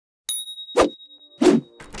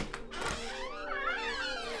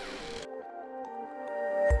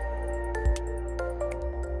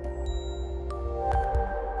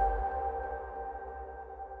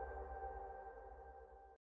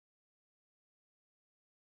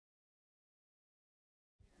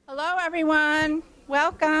Hello, everyone.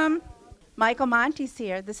 Welcome. Michael Monte's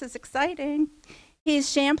here. This is exciting.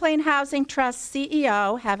 He's Champlain Housing Trust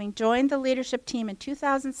CEO, having joined the leadership team in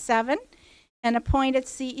 2007 and appointed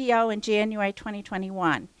CEO in January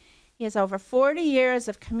 2021. He has over 40 years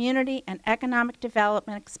of community and economic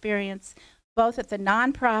development experience, both at the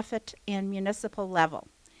nonprofit and municipal level.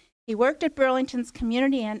 He worked at Burlington's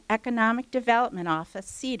Community and Economic Development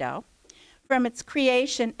Office, CEDO, from its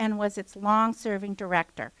creation and was its long-serving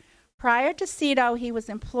director. Prior to CEDO, he was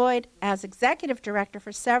employed as executive director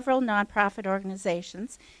for several nonprofit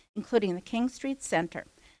organizations, including the King Street Center.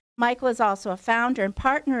 Michael is also a founder and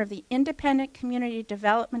partner of the independent community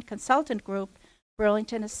development consultant group,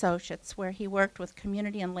 Burlington Associates, where he worked with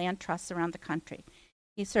community and land trusts around the country.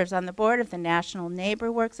 He serves on the board of the National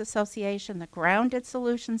NeighborWorks Association, the Grounded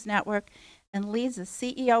Solutions Network, and leads the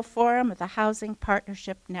CEO Forum of the Housing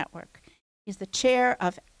Partnership Network. He's the chair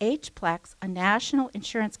of HPLEX, a national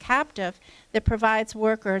insurance captive that provides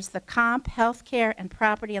workers the comp, health care, and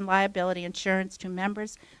property and liability insurance to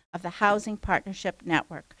members of the Housing Partnership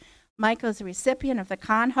Network. Michael is a recipient of the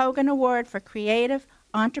Con Hogan Award for Creative,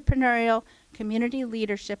 Entrepreneurial, Community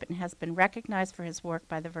Leadership and has been recognized for his work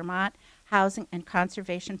by the Vermont Housing and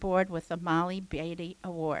Conservation Board with the Molly Beatty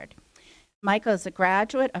Award. Michael is a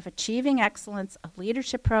graduate of Achieving Excellence, a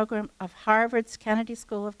leadership program of Harvard's Kennedy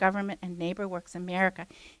School of Government and NeighborWorks America.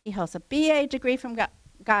 He holds a BA degree from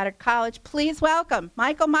Goddard College. Please welcome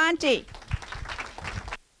Michael Monte.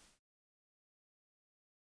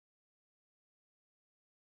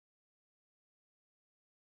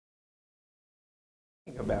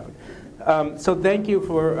 So thank you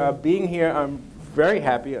for being here. I'm very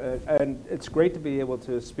happy, and it's great to be able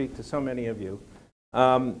to speak to so many of you.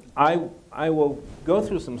 I will go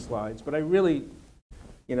through some slides, but I really,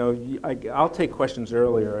 I'll take questions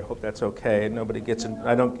earlier. I hope that's okay. And nobody gets in.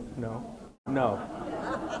 I don't. No.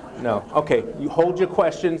 Okay, you hold your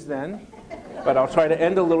questions then, but I'll try to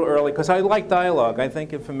end a little early because I like dialogue. I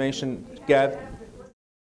think information gathered.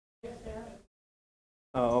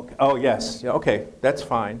 Oh, okay. Oh, yes. Yeah, okay, that's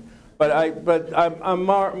fine. But I'm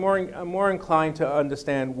more inclined to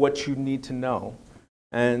understand what you need to know,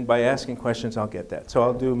 and by asking questions, I'll get that. So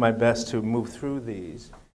I'll do my best to move through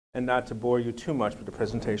these and not to bore you too much with the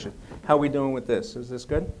presentation. How are we doing with this? Is this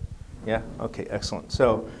good? Yeah. Okay. Excellent.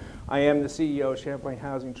 So I am the CEO of Champlain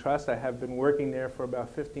Housing Trust. I have been working there for about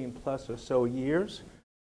 15 plus or so years.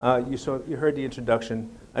 You heard the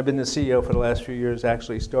introduction. I've been the CEO for the last few years,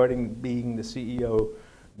 actually starting being the CEO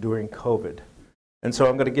during COVID. And so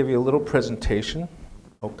I'm going to give you a little presentation.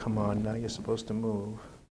 Oh, come on, now you're supposed to move.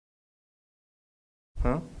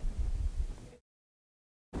 Huh?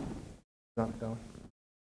 Not going.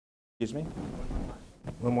 Excuse me?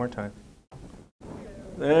 One more time.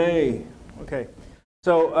 Hey, okay.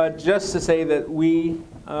 So just to say that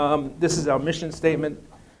this is our mission statement.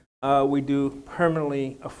 We do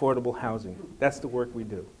permanently affordable housing. That's the work we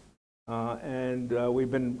do. And we've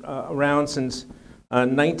been around since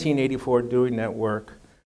 1984 doing that work.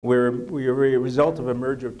 We are a result of a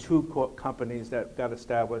merger of two companies that got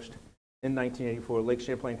established in 1984, Lake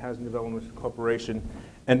Champlain Housing Development Corporation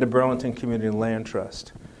and the Burlington Community Land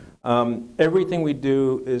Trust. Everything we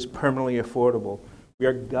do is permanently affordable. We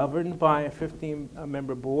are governed by a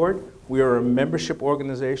 15-member board. We are a membership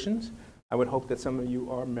organization. I would hope that some of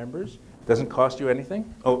you are members. It doesn't cost you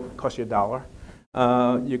anything. Oh, it costs you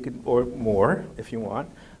 $1. You could, or more if you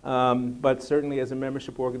want. But certainly as a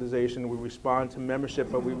membership organization, we respond to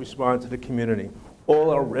membership, but we respond to the community.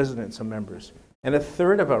 All our residents are members. And a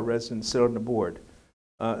third of our residents sit on the board.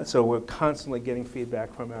 So we're constantly getting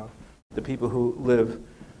feedback from the people who live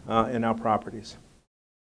in our properties.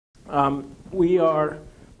 We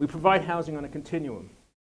provide housing on a continuum.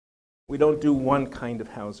 We don't do one kind of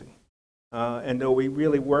housing. And though we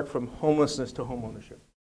really work from homelessness to homeownership.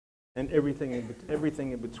 And everything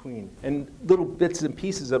in between, and little bits and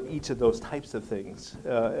pieces of each of those types of things.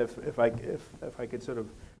 If I could sort of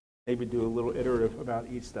maybe do a little iterative about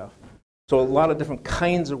each stuff. So a lot of different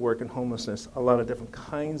kinds of work in homelessness, a lot of different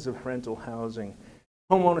kinds of rental housing.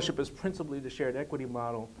 Homeownership is principally the shared equity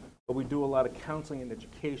model, but we do a lot of counseling and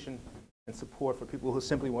education and support for people who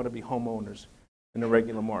simply want to be homeowners in the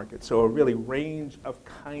regular market. So a really range of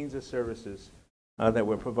kinds of services that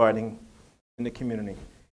we're providing in the community.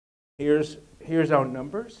 Here's our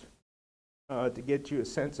numbers to get you a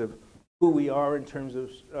sense of who we are in terms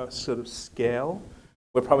of sort of scale.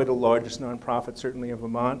 We're probably the largest nonprofit, certainly in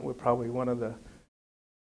Vermont. We're probably one of the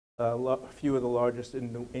few of the largest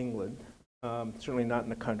in New England, certainly not in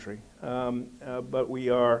the country. But we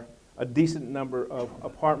are a decent number of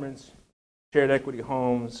apartments, shared equity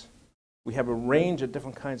homes. We have a range of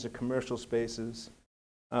different kinds of commercial spaces.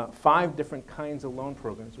 5 different kinds of loan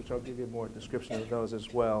programs, which I'll give you more description of those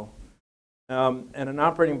as well. And an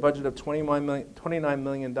operating budget of $29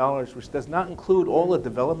 million, which does not include all the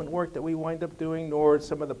development work that we wind up doing, nor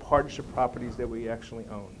some of the partnership properties that we actually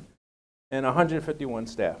own. And 151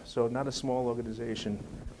 staff, so not a small organization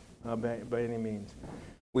by any means.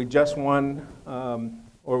 We just won,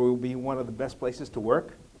 or will be one of the best places to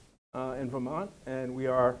work in Vermont, and we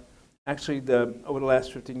are actually, over the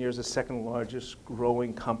last 15 years, the 2nd largest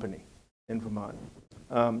growing company in Vermont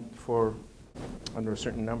for under a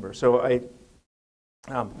certain number. So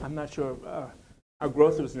I'm not sure our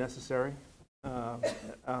growth was necessary.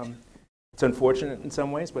 It's unfortunate in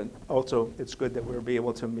some ways, but also it's good that we'll be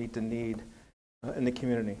able to meet the need in the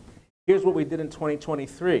community. Here's what we did in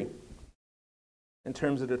 2023. In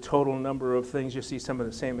terms of the total number of things, you see some of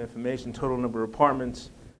the same information: total number of apartments,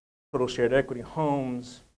 total shared equity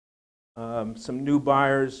homes, some new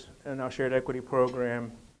buyers in our shared equity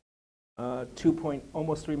program,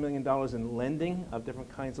 almost $3 million in lending of different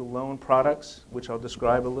kinds of loan products, which I'll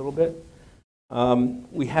describe a little bit.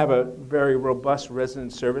 We have a very robust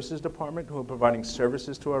resident services department who are providing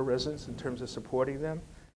services to our residents in terms of supporting them.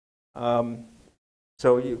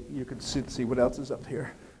 So you can see what else is up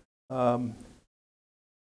here.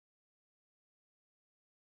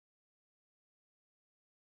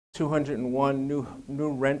 201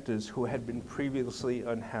 new renters who had been previously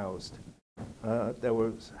unhoused that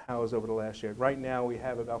was housed over the last year. Right now, we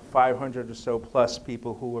have about 500 or so plus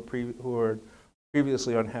people who were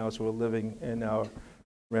previously unhoused who are living in our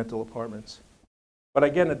rental apartments. But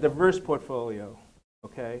again, a diverse portfolio,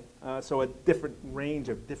 okay? So a different range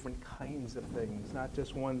of different kinds of things, not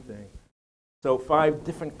just one thing. So 5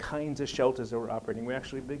 different kinds of shelters that we're operating. We're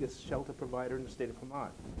actually the biggest shelter provider in the state of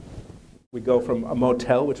Vermont. We go from a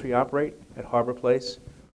motel, which we operate at Harbor Place,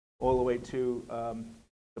 all the way to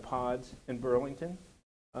the pods in Burlington,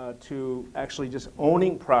 to actually just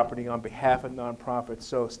owning property on behalf of nonprofits.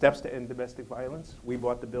 So Steps to End Domestic Violence, we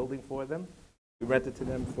bought the building for them. We rent it to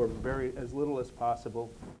them for as little as possible,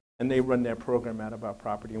 and they run their program out of our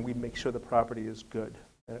property, and we make sure the property is good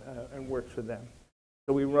and works for them.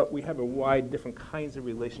 So we have a wide different kinds of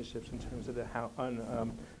relationships in terms of the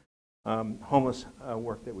homeless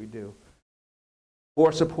work that we do.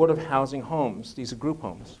 4 supportive housing homes. These are group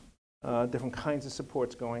homes. Different kinds of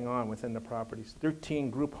supports going on within the properties. 13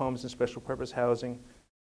 group homes and special purpose housing.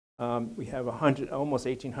 We have almost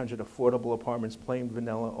 1,800 affordable apartments, plain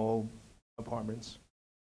vanilla old apartments.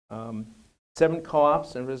 7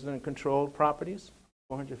 co-ops and resident-controlled properties.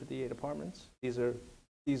 458 apartments. These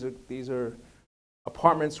are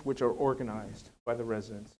apartments which are organized by the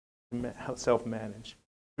residents, self-managed.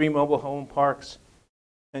 3 mobile home parks,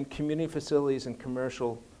 and community facilities and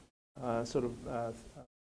commercial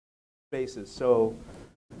spaces. So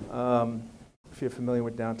if you're familiar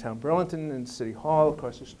with downtown Burlington and City Hall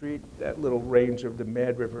across the street, that little range of the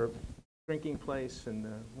Mad River drinking place and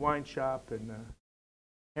the wine shop and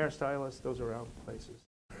the hairstylist, those are our places.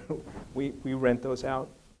 we rent those out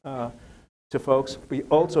to folks. We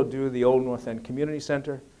also do the Old North End Community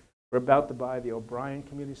Center. We're about to buy the O'Brien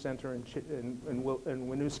Community Center in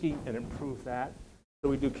Winooski and improve that. So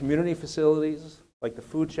we do community facilities like the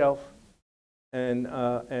food shelf and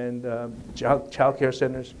child care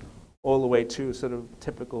centers, all the way to sort of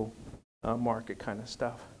typical market kind of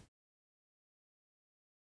stuff.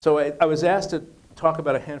 So I was asked to talk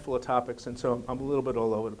about a handful of topics, and so I'm a little bit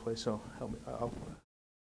all over the place. So help me,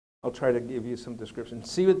 I'll try to give you some description.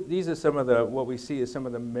 These are what we see as some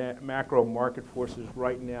of the macro market forces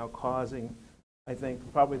right now causing, I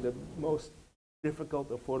think, probably the most difficult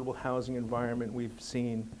affordable housing environment we've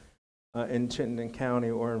seen in Chittenden County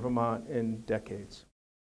or in Vermont in decades.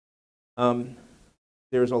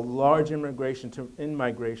 There's a large immigration to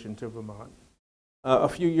Vermont. A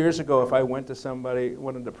few years ago, if I went to somebody,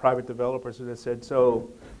 one of the private developers, that said,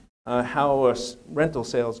 so how are rental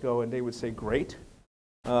sales go? And they would say, great.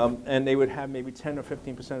 And they would have maybe 10 or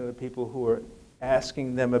 15% of the people who are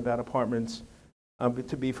asking them about apartments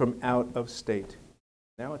to be from out of state.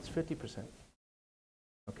 Now it's 50%.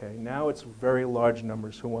 Okay, now it's very large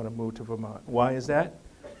numbers who want to move to Vermont. Why is that?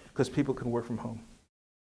 Because people can work from home.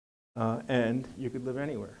 And you could live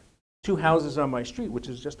anywhere. 2 houses on my street, which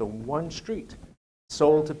is just a one street,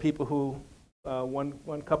 sold to people who,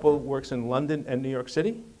 one couple works in London and New York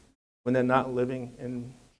City when they're not living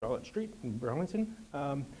in Charlotte Street in Burlington.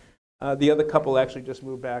 The other couple actually just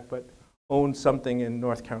moved back but owned something in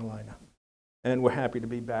North Carolina. And we're happy to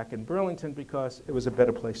be back in Burlington because it was a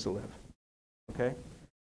better place to live. Okay?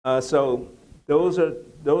 So those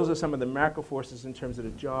are some of the macro forces in terms of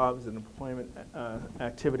the jobs and employment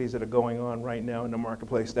activities that are going on right now in the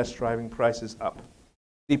marketplace that's driving prices up.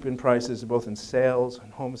 steep in prices, both in sales and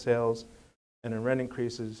home sales and in rent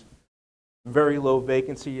increases. Very low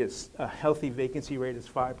vacancy. It's a healthy vacancy rate is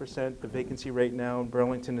 5%. The vacancy rate now in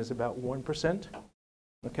Burlington is about 1%.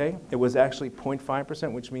 Okay? It was actually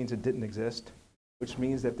 0.5%, which means it didn't exist, which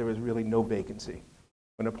means that there was really no vacancy.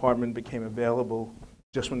 When an apartment became available,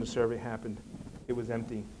 just when the survey happened, it was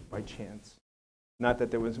empty by chance. Not that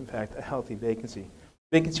there was, in fact, a healthy vacancy.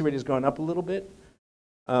 Vacancy rate has gone up a little bit,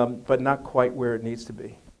 but not quite where it needs to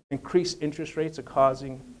be. Increased interest rates are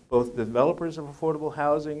causing both developers of affordable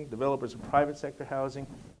housing, developers of private sector housing,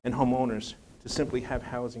 and homeowners to simply have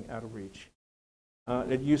housing out of reach.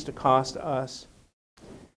 It used to cost us,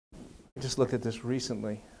 I just looked at this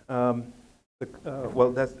recently,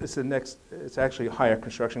 it's actually a higher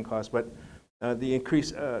construction cost, but the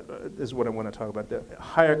increase, this is what I want to talk about. The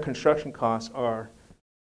higher construction costs are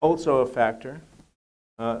also a factor,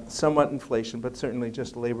 somewhat inflation, but certainly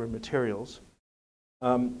just labor and materials.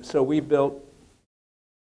 So we built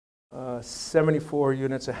 74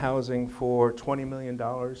 units of housing for $20 million,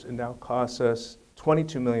 and now costs us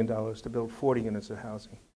 $22 million to build 40 units of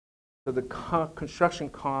housing. So the construction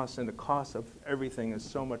costs and the cost of everything is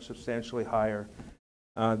so much substantially higher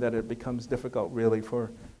that it becomes difficult really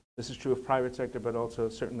for, this is true of private sector, but also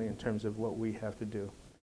certainly in terms of what we have to do.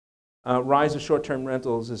 Rise of short-term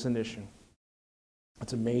rentals is an issue.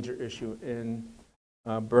 It's a major issue in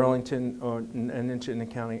Burlington and in Chittenden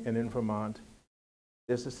County and in Vermont.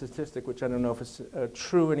 There's a statistic, which I don't know if it's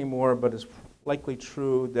true anymore, but it's likely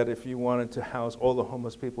true, that if you wanted to house all the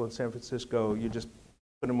homeless people in San Francisco, you just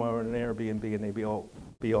put them on an Airbnb and they'd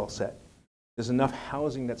be all set. There's enough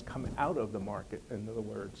housing that's come out of the market, in other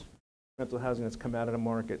words, rental housing that's come out of the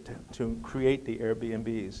market to create the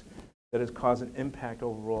Airbnbs that has caused an impact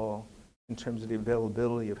overall in terms of the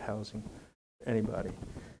availability of housing for anybody.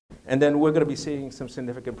 And then we're going to be seeing some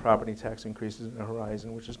significant property tax increases in the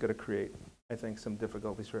horizon, which is going to create, I think, some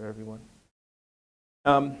difficulties for everyone.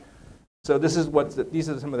 So this is these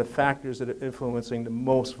are some of the factors that are influencing the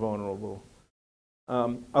most vulnerable.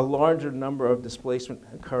 A larger number of displacement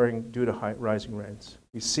occurring due to rising rents.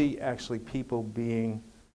 We see actually people being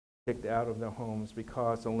kicked out of their homes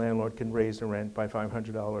because the landlord can raise the rent by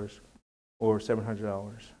 $500 or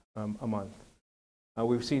 $700 a month.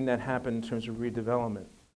 We've seen that happen in terms of redevelopment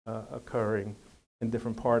occurring in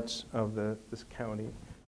different parts of this county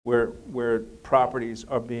where properties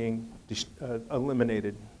are being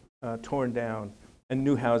eliminated, torn down, and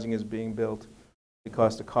new housing is being built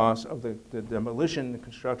because the cost of the demolition and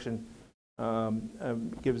construction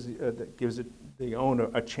gives the owner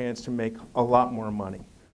a chance to make a lot more money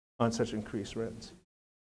on such increased rents.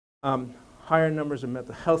 Higher numbers of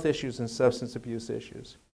mental health issues and substance abuse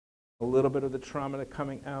issues. A little bit of the trauma that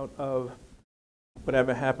coming out of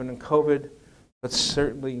whatever happened in COVID, but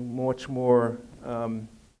certainly much more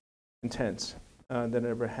intense than it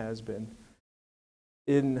ever has been.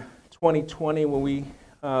 In 2020, when we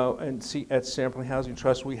at Champlain Housing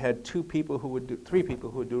Trust, we had three people who would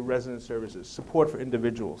do resident services, support for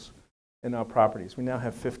individuals in our properties. We now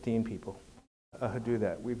have 15 people who do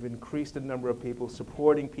that. We've increased the number of people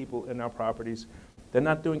supporting people in our properties. They're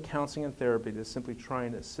not doing counseling and therapy. They're simply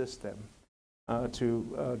trying to assist them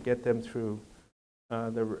to get them through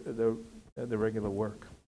the regular work,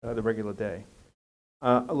 the regular day.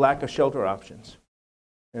 A lack of shelter options.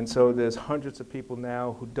 And so there's hundreds of people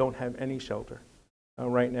now who don't have any shelter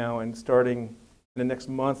right now, and starting in the next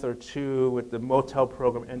month or two with the motel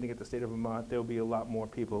program ending at the state of Vermont, there'll be a lot more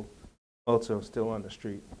people also still on the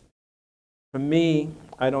street. For me,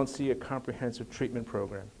 I don't see a comprehensive treatment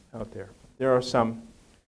program out there. There are some,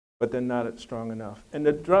 but they're not strong enough. And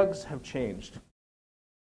the drugs have changed.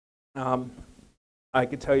 I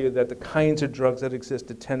could tell you that the kinds of drugs that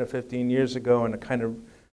existed 10 or 15 years ago and the kind of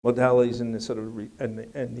modalities and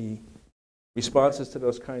the responses to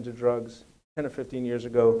those kinds of drugs 10 or 15 years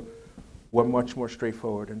ago were much more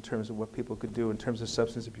straightforward in terms of what people could do in terms of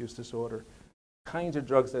substance abuse disorder. Kinds of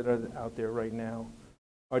drugs that are out there right now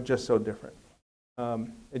are just so different. I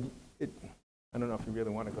don't know if you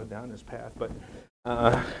really want to go down this path, but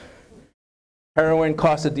heroin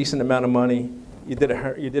costs a decent amount of money. You did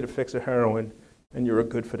a fix of heroin, and you were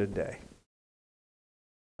good for the day.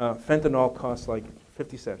 Fentanyl costs like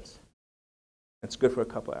 50 cents. It's good for a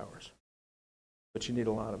couple hours, but you need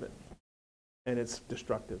a lot of it. And it's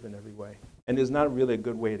destructive in every way. And there's not really a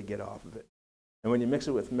good way to get off of it. And when you mix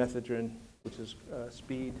it with methadone, which is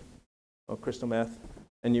speed or crystal meth,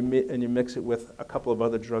 and you mix it with a couple of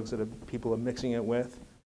other drugs that people are mixing it with,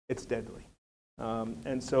 it's deadly.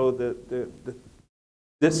 And so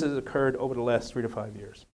this has occurred over the last 3 to 5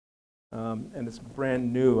 years. And it's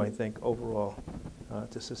brand new, I think, overall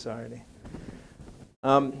to society.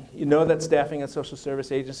 You know that staffing at social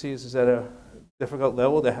service agencies is at a difficult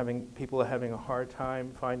level. People are having a hard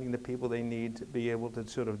time finding the people they need to be able to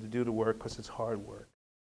sort of do the work because it's hard work.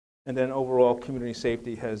 And then overall community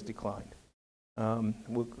safety has declined.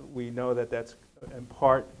 We know that that's in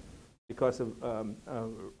part because of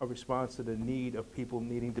a response to the need of people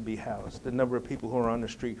needing to be housed. The number of people who are on the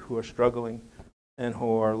street who are struggling and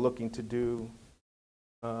who are looking to do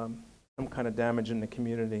some kind of damage in the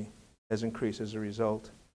community has increased as a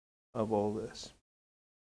result of all this.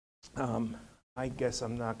 I guess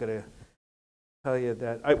I'm not going to tell you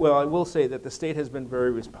that. Well, I will say that the state has been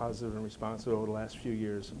very positive and responsive over the last few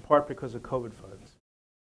years, in part because of COVID funds,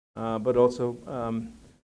 but also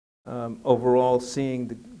overall seeing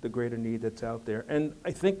the greater need that's out there. And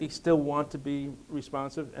I think they still want to be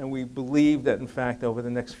responsive, and we believe that, in fact, over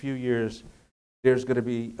the next few years, there's going to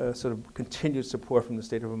be a sort of continued support from the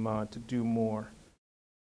state of Vermont to do more.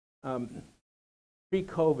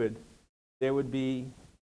 Pre-COVID, there would be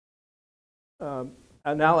an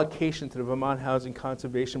allocation to the Vermont Housing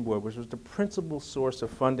Conservation Board, which was the principal source of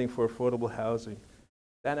funding for affordable housing.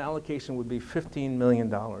 That allocation would be $15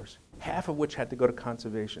 million, half of which had to go to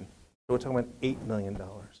conservation. So we're talking about $8 million,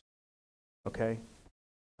 okay?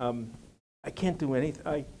 I can't do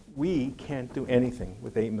anything, we can't do anything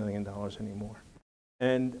with $8 million anymore.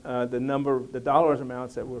 And the dollars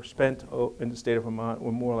amounts that were spent in the state of Vermont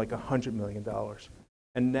were more like $100 million.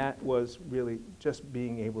 And that was really just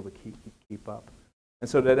being able to keep up. And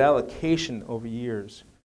so that allocation over years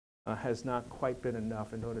has not quite been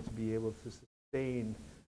enough in order to be able to sustain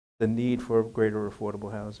the need for greater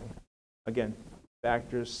affordable housing. Again,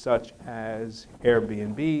 factors such as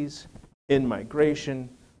Airbnbs, in-migration,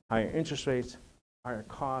 higher interest rates, higher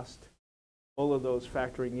cost, all of those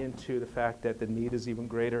factoring into the fact that the need is even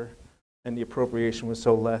greater and the appropriation was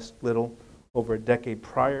so little over a decade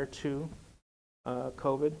prior to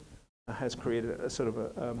COVID has created a sort of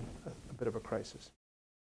a bit of a crisis.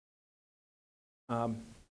 There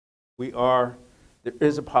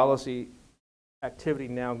is a policy activity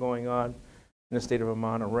now going on in the state of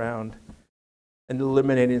Vermont around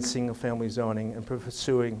eliminating single-family zoning and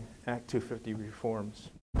pursuing Act 250 reforms.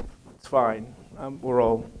 It's fine. I'm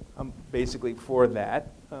basically for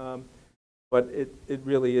that, but it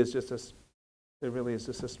really is just a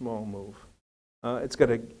small move. It's going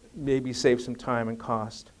to maybe save some time and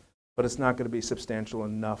cost, but it's not going to be substantial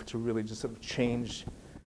enough to really just sort of change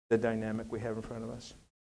the dynamic we have in front of us.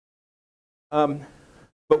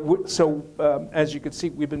 As you can see,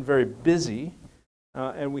 we've been very busy,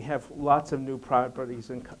 and we have lots of new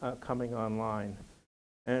properties coming online.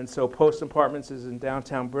 And so Post Apartments is in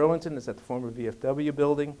downtown Burlington. It's at the former VFW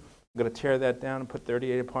building. I'm going to tear that down and put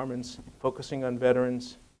 38 apartments focusing on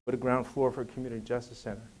veterans with a ground floor for a community justice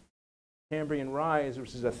center. Cambrian Rise,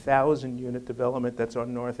 which is a 1,000-unit development that's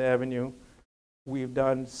on North Avenue. We've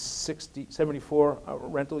done 74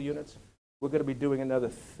 rental units. We're going to be doing another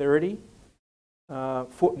 30,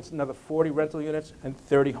 another 40 rental units and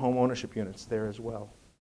 30 home ownership units there as well.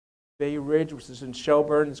 Bay Ridge, which is in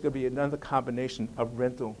Shelburne, is going to be another combination of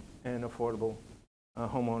rental and affordable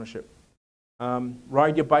home ownership.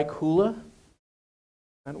 Ride Your Bike Hula.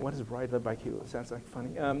 And what is Ride Your Bike Hula? Sounds like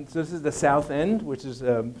funny. So this is the South End, which is,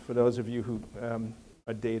 for those of you who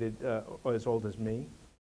are dated or as old as me,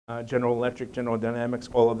 General Electric, General Dynamics,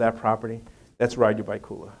 all of that property, that's Ride Your Bike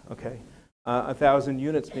Hula, okay? 1,000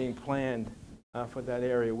 units being planned for that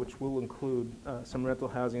area, which will include some rental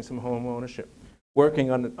housing, some home ownership.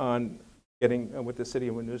 Working on getting, with the city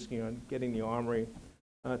of Winooski, on getting the Armory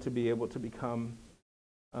to be able to become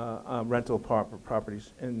rental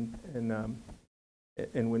properties in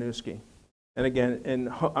Winooski. And again, in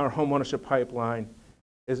our home ownership pipeline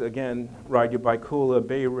is, again, Ride Your Bike Hula,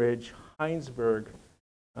 Bay Ridge, Heinsberg.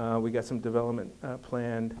 We got some development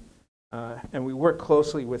planned. And we work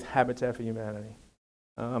closely with Habitat for Humanity.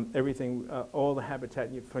 All the Habitat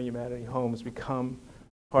for Humanity homes become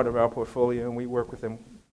part of our portfolio, and we work with them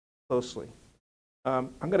closely.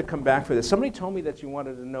 I'm going to come back for this. Somebody told me that you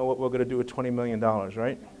wanted to know what we're going to do with $20 million,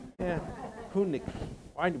 right? Yeah.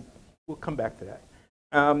 We'll come back to that.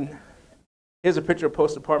 Here's a picture of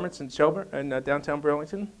Post Apartments in Shelburne, in downtown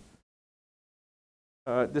Burlington.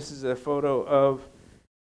 This is a photo of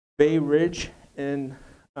Bay Ridge in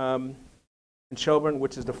Shelburne,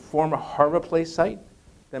 which is the former Harbor Place site.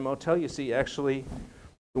 That motel, you see actually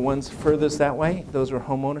the ones furthest that way, those are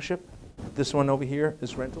home ownership. This one over here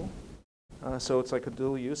is rental. So it's like a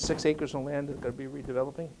dual use. 6 acres of land that going to be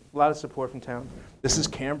redeveloping. A lot of support from town. This is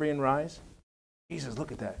Cambrian Rise. Jesus,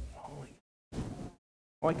 look at that. Holy.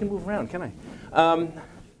 Oh, I can move around, can I?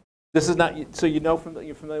 This is not, so you're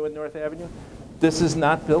familiar with North Avenue? This is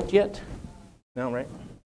not built yet. No, right?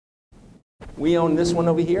 We own this one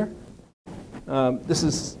over here. This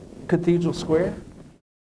is Cathedral Square.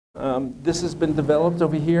 This has been developed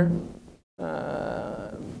over here.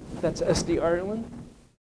 That's SD Ireland.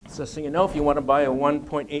 So you know, if you want to buy a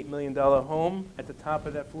 $1.8 million home at the top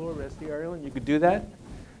of that floor of SD Ireland, you could do that.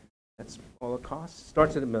 That's all it costs.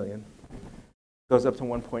 Starts at $1 million, goes up to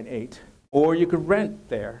 1.8. Or you could rent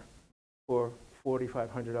there for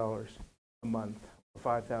 $4,500 a month,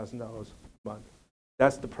 or $5,000 a month.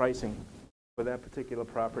 That's the pricing for that particular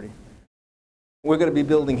property. We're going to be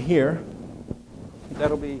building here.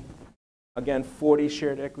 That'll be, again, 30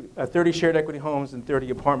 shared equity homes and 30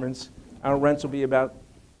 apartments. Our rents will be about,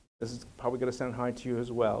 this is probably going to sound high to you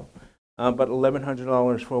as well, but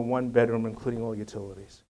 $1,100 for a one bedroom, including all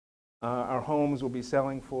utilities. Our homes will be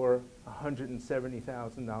selling for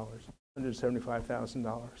 $170,000,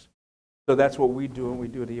 $175,000. So that's what we do, and we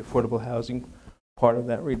do the affordable housing part of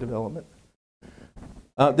that redevelopment.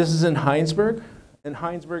 This is in Heinsberg, and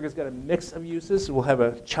Heinsberg has got a mix of uses. We'll have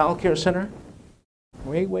a child care center,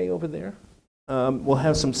 way over there. We'll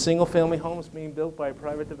have some single-family homes being built by a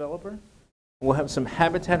private developer. We'll have some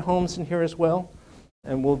habitat homes in here as well,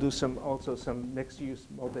 and we'll do also some mixed-use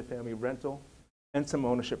multifamily rental and some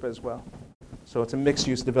ownership as well. So it's a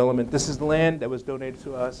mixed-use development. This is land that was donated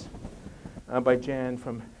to us by Jan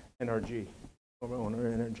from NRG, former owner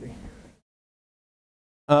of NRG.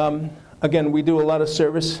 Again, we do a lot of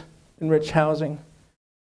service-enriched housing.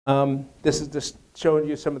 This is just showing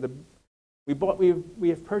you some of the. We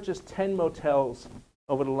have purchased 10 motels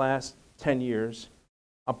over the last 10 years.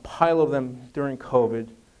 A pile of them during COVID.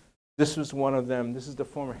 This was one of them. This is the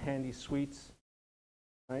former Handy Suites,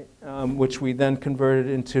 right? Which we then converted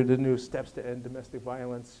into the new Steps to End Domestic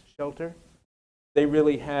Violence shelter. They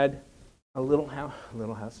really had a little house,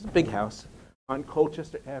 it's a big house, on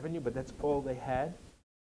Colchester Avenue, but that's all they had.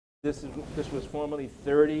 This was formerly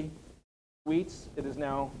 30 suites. It is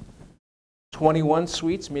now 21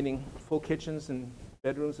 suites, meaning full kitchens and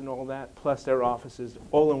bedrooms and all that, plus their offices,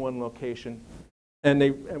 all in one location. And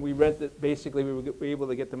we rented, basically we were able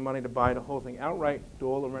to get the money to buy the whole thing outright, do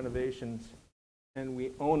all the renovations, and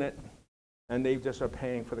we own it, and they just are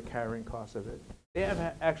paying for the carrying cost of it. They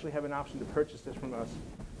actually have an option to purchase this from us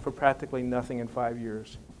for practically nothing in 5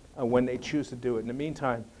 years when they choose to do it. In the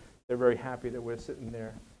meantime, they're very happy that we're sitting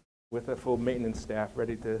there with a full maintenance staff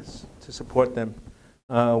ready to support them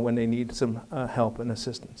when they need some help and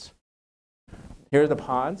assistance. Here are the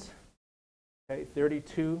pods, okay,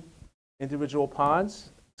 32 individual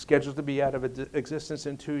pods, scheduled to be out of existence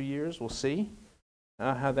in 2 years. We'll see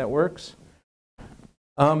how that works.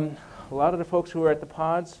 A lot of the folks who are at the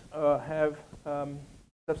pods have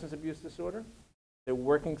substance abuse disorder. They're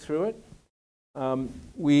working through it.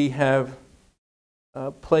 We have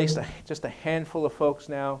placed just a handful of folks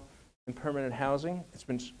now in permanent housing. It's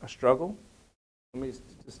been a struggle. Let me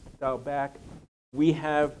just dial back. We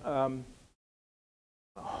have a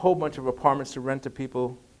whole bunch of apartments to rent to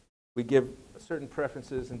people. We give certain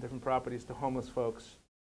preferences in different properties to homeless folks.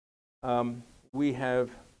 We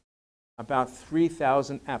have about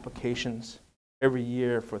 3,000 applications every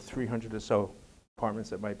year for 300 or so apartments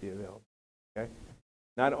that might be available. Okay?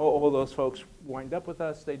 Not all those folks wind up with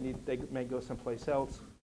us. They may go someplace else,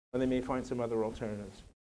 or they may find some other alternatives.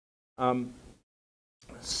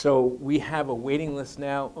 So we have a waiting list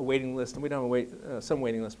now, and we don't have some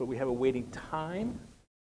waiting list, but we have a waiting time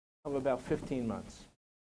of about 15 months.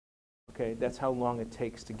 Okay, that's how long it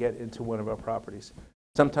takes to get into one of our properties.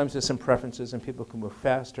 Sometimes there's some preferences and people can move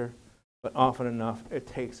faster, but often enough it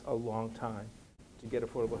takes a long time to get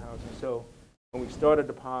affordable housing. So when we started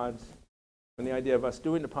the pods, when the idea of us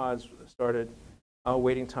doing the pods started, our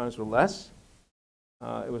waiting times were less.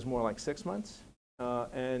 It was more like 6 months.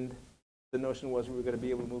 And the notion was we were going to be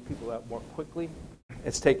able to move people out more quickly.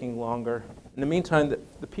 It's taking longer. In the meantime,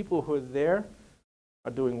 the people who are there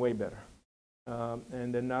are doing way better.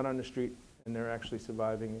 And they're not on the street, and they're actually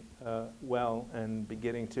surviving well and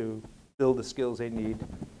beginning to build the skills they need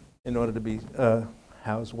in order to be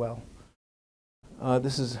housed well.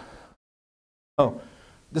 This is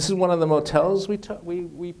one of the motels we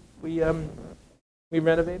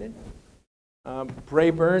renovated.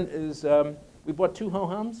 Brayburn is, we bought 2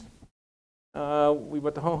 ho-hums. We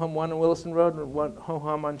bought the ho-hum one on Williston Road and one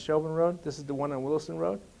ho-hum on Shelburne Road. This is the one on Williston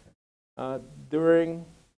Road. During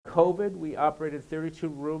COVID, we operated 32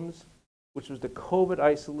 rooms, which was the COVID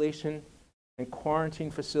isolation and quarantine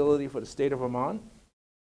facility for the state of Vermont.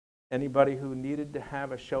 Anybody who needed to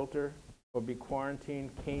have a shelter or be quarantined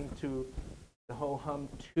came to the ho-hum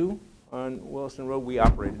 2 on Williston Road. We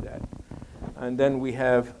operated that. And then we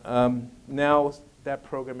have, now that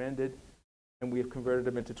program ended, and we have converted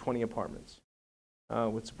them into 20 apartments.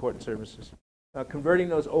 with support and services. Converting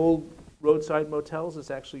those old roadside motels is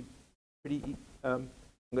actually pretty, I'm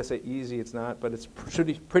going to say easy, it's not, but it's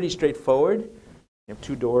pretty straightforward. You have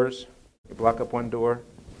two doors, you block up one door,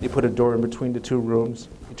 you put a door in between the two rooms,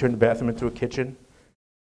 you turn the bathroom into a kitchen,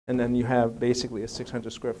 and then you have basically a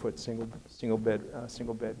 600 square foot single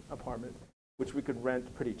bed apartment, which we could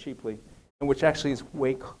rent pretty cheaply, and which actually is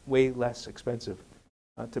way less expensive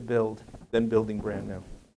to build than building brand new.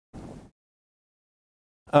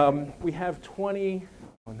 We have 20,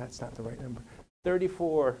 oh, that's not the right number,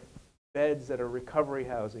 34 beds that are recovery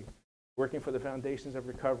housing, working for the Foundations of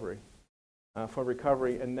Recovery,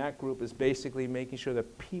 and that group is basically making sure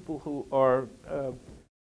that people who are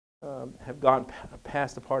have gone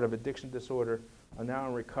past the part of addiction disorder, are now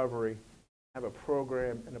in recovery, have a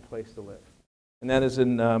program and a place to live. And that is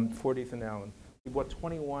in 40th and Allen. We bought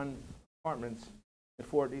 21 apartments in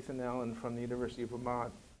 40th and Allen from the University of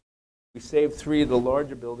Vermont. We saved 3 of the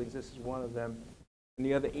larger buildings. This is one of them. And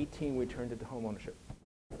the other 18 we turned into homeownership.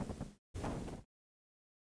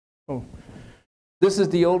 Oh. This is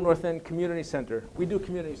the Old North End Community Center. We do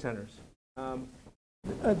community centers.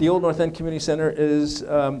 The Old North End Community Center is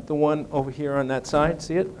the one over here on that side.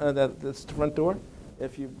 See it? That's the front door.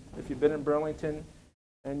 If you've been in Burlington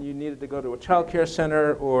and you needed to go to a child care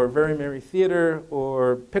center or Very Merry Theater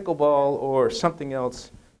or pickleball or something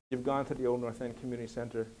else, you've gone to the Old North End Community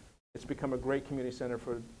Center. It's become a great community center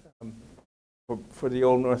for the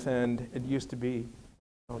Old North End. It used to be,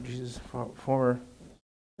 oh Jesus, former,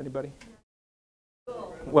 anybody?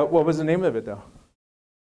 What was the name of it though?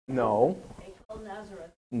 No.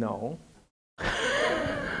 No.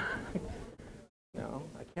 No,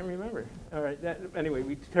 I can't remember. All right. Anyway,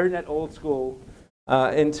 we turned that old school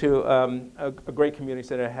into a great community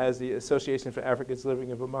center. It has the Association for Africans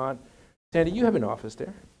Living in Vermont. Sandy, you have an office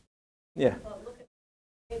there. Yeah.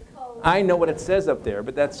 I know what it says up there,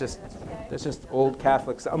 but that's just old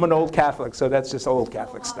Catholics. I'm an old Catholic, so that's just old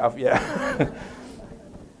Catholic stuff. Yeah.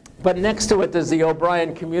 But next to it, there's the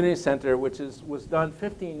O'Brien Community Center, which was done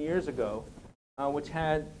 15 years ago, which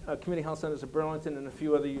had community health centers of Burlington and a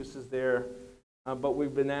few other uses there. But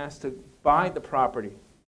we've been asked to buy the property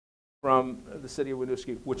from the city of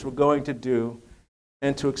Winooski, which we're going to do,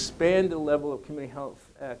 and to expand the level of community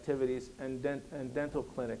health activities and dental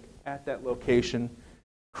clinic at that location,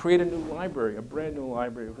 create a new library, a brand new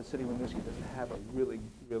library. The city of Winooski doesn't have a really,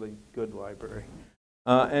 really good library.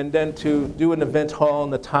 And then to do an event hall on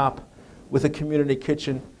the top with a community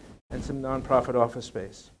kitchen and some nonprofit office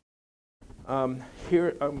space.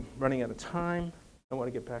 Here, I'm running out of time. I want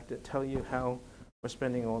to get back to tell you how we're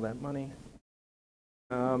spending all that money.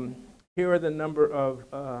 Here are the number of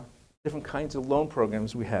different kinds of loan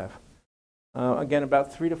programs we have. Again,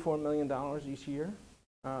 about $3 to $4 million each year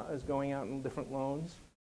is going out in different loans.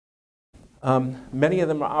 Many of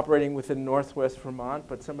them are operating within Northwest Vermont,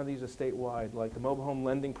 but some of these are statewide, like the Mobile Home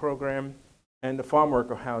Lending Program and the Farm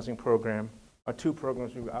Worker Housing Program are 2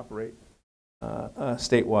 programs we operate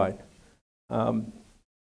statewide.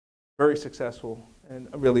 Very successful, and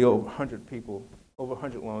really over 100 people, over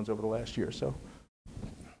 100 loans over the last year or so.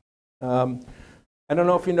 I don't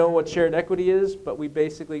know if you know what shared equity is, but we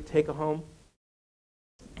basically take a home,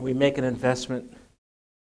 we make an investment,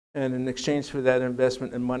 and in exchange for that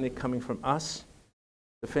investment and money coming from us,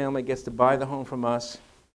 the family gets to buy the home from us,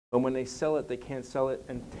 but when they sell it, they can't sell it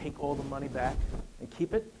and take all the money back and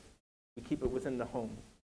keep it. We keep it within the home.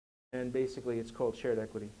 And basically, it's called shared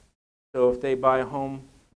equity. So if they buy a home,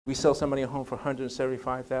 we sell somebody a home for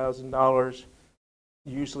 $175,000,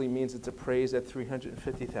 usually means it's appraised at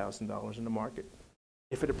 $350,000 in the market.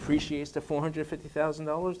 If it appreciates to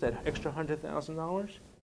 $450,000, that extra $100,000,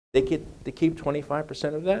 they keep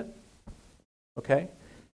 25% of that, okay?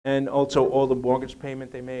 And also all the mortgage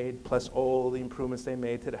payment they made, plus all the improvements they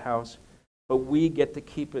made to the house. But we get to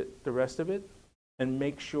keep it, the rest of it, and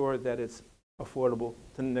make sure that it's affordable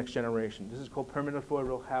to the next generation. This is called permanent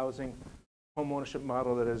affordable housing, homeownership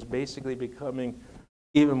model that is basically becoming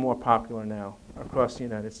even more popular now across the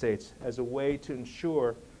United States as a way to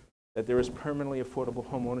ensure that there is permanently affordable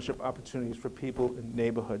homeownership opportunities for people in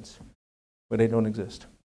neighborhoods where they don't exist.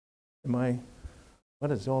 What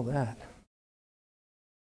is all that?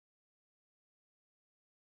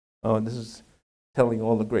 Oh, and this is telling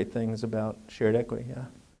all the great things about shared equity, yeah.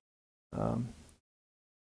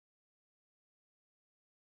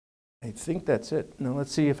 I think that's it. Now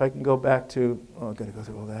let's see if I can go back to, oh, I've got to go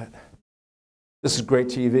through all that. This is great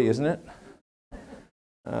TV, isn't it?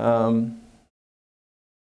 Now,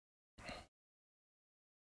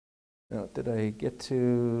 did I get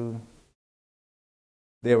to,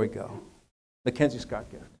 there we go. Mackenzie Scott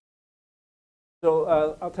gift.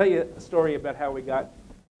 So I'll tell you a story about how we got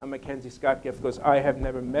a Mackenzie Scott gift, because I have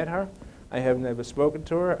never met her. I have never spoken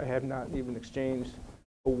to her. I have not even exchanged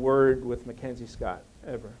a word with Mackenzie Scott,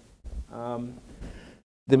 ever.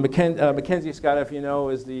 Mackenzie Scott, if you know,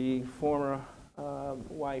 is the former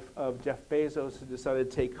wife of Jeff Bezos, who decided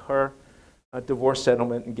to take her divorce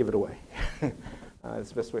settlement and give it away. That's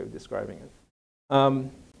the best way of describing it.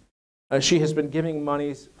 She has been giving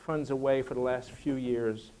funds away for the last few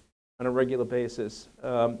years on a regular basis.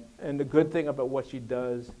 And the good thing about what she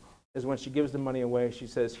does is when she gives the money away, she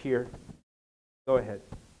says, here, go ahead.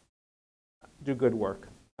 Do good work.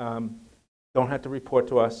 Don't have to report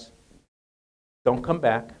to us. Don't come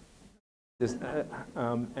back.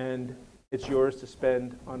 And it's yours to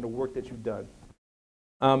spend on the work that you've done.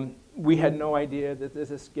 We had no idea that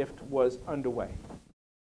this gift was underway.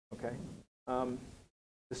 Okay.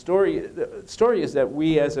 The story is that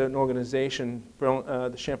we, as an organization,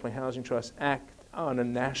 the Champlain Housing Trust, act on a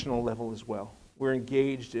national level as well. We're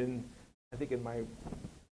engaged in, I think in my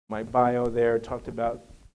bio there, talked about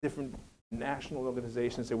different national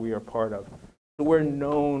organizations that we are part of. So we're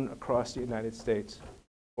known across the United States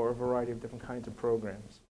for a variety of different kinds of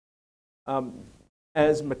programs.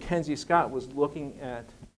 As Mackenzie Scott was looking at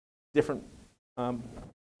different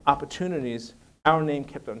opportunities, our name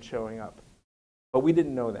kept on showing up. But we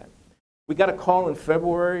didn't know that. We got a call in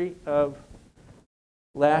February of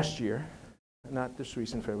last year, not this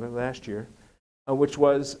recent February, last year, which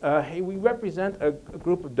was, hey, we represent a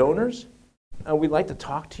group of donors. We'd like to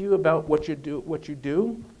talk to you about what you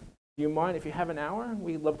do. Do you mind if you have an hour?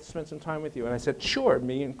 We'd love to spend some time with you. And I said, sure,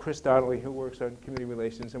 me and Chris Donnelly, who works on community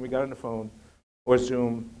relations, and we got on the phone or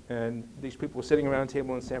Zoom, and these people were sitting around a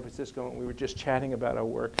table in San Francisco, and we were just chatting about our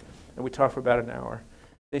work, and we talked for about an hour.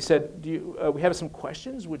 They said, we have some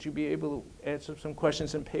questions. Would you be able to answer some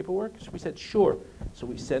questions in paperwork? So we said, sure. So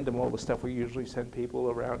we send them all the stuff we usually send people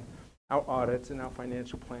around our audits and our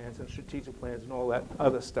financial plans and strategic plans and all that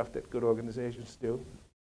other stuff that good organizations do.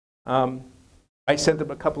 I sent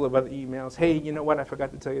them a couple of other emails. Hey, you know what? I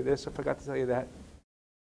forgot to tell you this. I forgot to tell you that.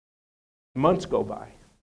 Months go by.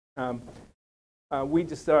 We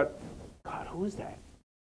just thought, God, who is that?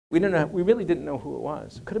 We really didn't know who it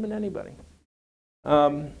was. It could have been anybody.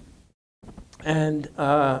 I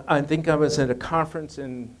think I was at a conference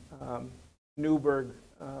in Newburgh,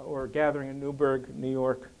 or a gathering in Newburgh, New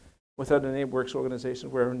York, with other NeighborWorks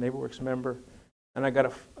organizations. We're a NeighborWorks member. And I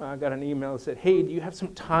got an email that said, hey, do you have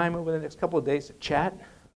some time over the next couple of days to chat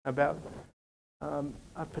about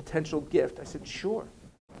a potential gift? I said, sure.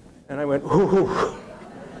 And I went, ooh.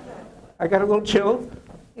 I got a little chilled.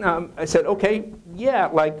 I said, okay, yeah,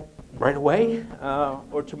 like right away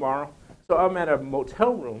or tomorrow. So I'm at a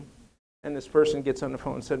motel room, and this person gets on the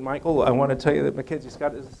phone and said, Michael, I want to tell you that Mackenzie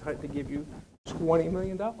Scott has decided to give you $20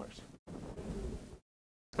 million.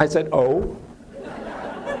 I said, oh.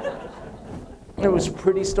 It was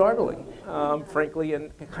pretty startling, frankly,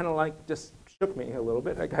 and it kind of like just shook me a little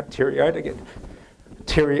bit. I got teary-eyed. I get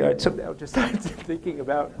teary-eyed somehow just started thinking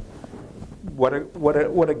about what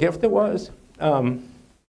a gift it was.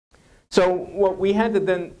 So what we had to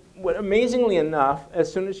then, amazingly enough,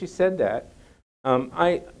 as soon as she said that,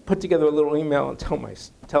 I put together a little email and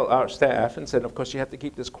tell our staff and said, of course, you have to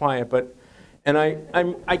keep this quiet. And I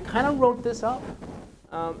kind of wrote this up,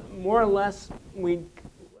 more or less.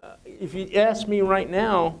 If you ask me right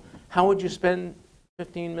now, how would you spend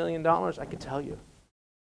 $15 million? I could tell you.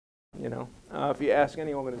 You know, if you ask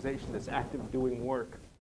any organization that's active doing work,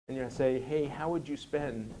 and you say, hey, how would you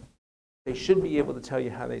spend? They should be able to tell you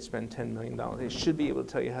how they spend $10 million. They should be able to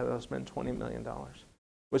tell you how they'll spend $20 million. It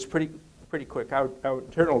was pretty quick. Our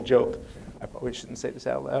internal joke, I probably shouldn't say this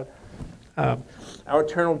out loud. Our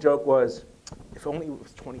internal joke was, if only it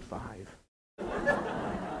was 25,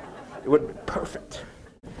 it would have been perfect.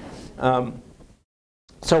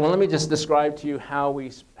 So let me just describe to you how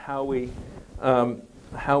we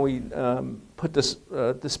put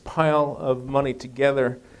this pile of money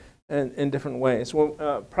together in different ways.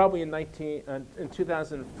 Well, probably in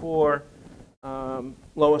 2004,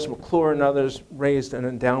 Lois McClure and others raised an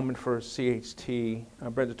endowment for CHT.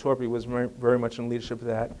 Brenda Torpy was very much in leadership of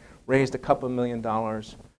that. Raised a couple $1 million.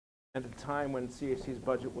 At the time when CHT's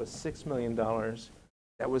budget was $6 million.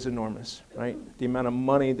 That was enormous, right? The amount of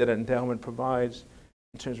money that an endowment provides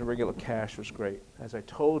in terms of regular cash was great. As I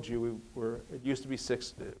told you, it used to be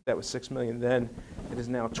that was $6 million then. It is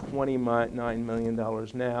now $29 million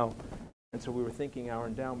now. And so we were thinking our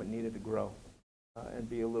endowment needed to grow and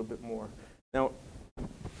be a little bit more. Now,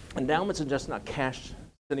 endowments are just not cash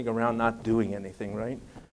sitting around not doing anything, right?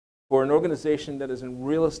 For an organization that is in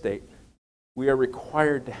real estate, we are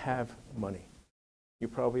required to have money. You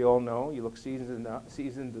probably all know, you look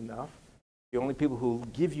seasoned enough. The only people who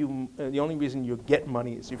give you, the only reason you get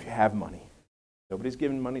money is if you have money. Nobody's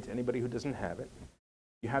giving money to anybody who doesn't have it.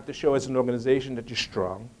 You have to show as an organization that you're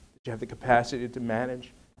strong, that you have the capacity to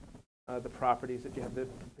manage the properties, that you have the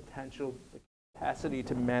capacity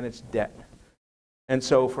to manage debt. And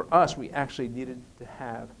so for us, we actually needed to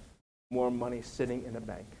have more money sitting in a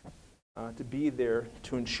bank to be there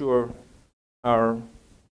to ensure our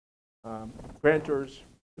grantors,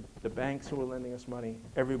 the banks who were lending us money,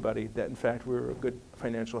 everybody, that in fact we were in good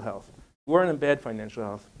financial health. We weren't in bad financial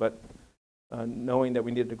health, but knowing that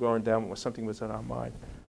we needed to grow our endowment was something that was on our mind.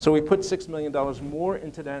 So we put $6 million more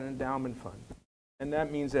into that endowment fund. And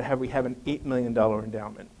that means that we have an $8 million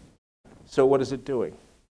endowment. So what is it doing?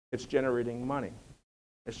 It's generating money.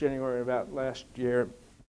 It's generated about last year,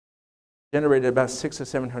 generated about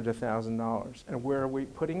 $600,000 or $700,000. And where are we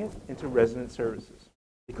putting it? Into resident services.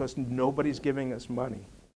 Because nobody's giving us money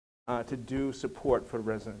to do support for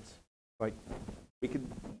residents. Like we could,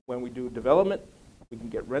 when we do development, we can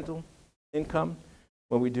get rental income.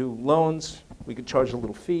 When we do loans, we could charge a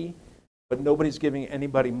little fee, but nobody's giving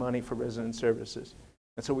anybody money for resident services.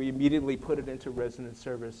 And so we immediately put it into resident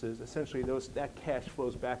services. Essentially, that cash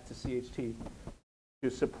flows back to CHT to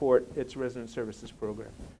support its resident services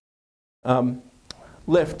program.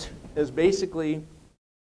 LIFT is basically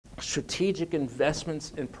strategic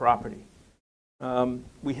investments in property.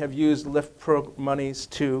 We have used LIFT monies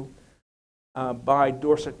to buy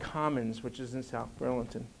Dorset Commons, which is in South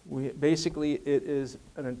Burlington. Basically, it is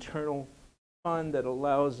an internal fund that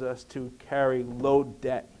allows us to carry low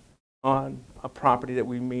debt on a property that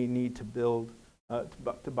we may need to build,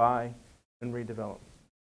 to buy and redevelop.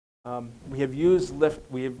 We have used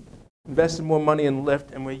LIFT. We have invested more money in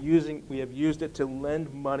LIFT, and we have used it to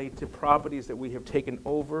lend money to properties that we have taken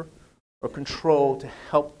over or control to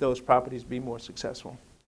help those properties be more successful.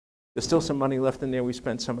 There's still some money left in there. We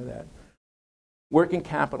spent some of that. Working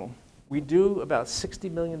capital. We do about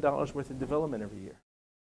 $60 million worth of development every year.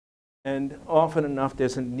 And often enough,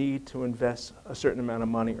 there's a need to invest a certain amount of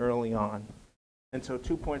money early on. And so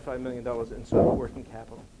 $2.5 million in sort of working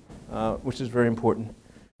capital, which is very important.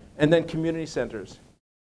 And then community centers.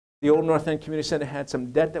 The old North End Community Center had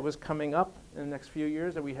some debt that was coming up in the next few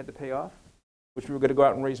years that we had to pay off, which we were going to go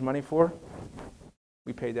out and raise money for.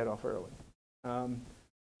 We paid that off early.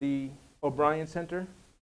 The O'Brien Center,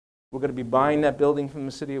 we're going to be buying that building from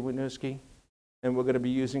the city of Winooski, and we're going to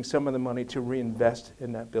be using some of the money to reinvest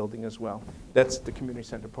in that building as well. That's the community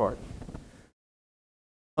center part.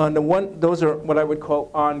 Those are what I would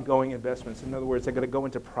call ongoing investments. In other words, they're going to go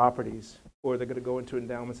into properties, or they're going to go into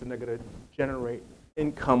endowments, and they're going to generate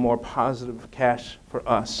income or positive cash for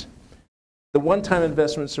us. The one-time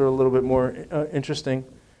investments are a little bit more interesting.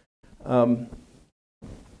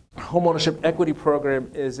 Homeownership Equity Program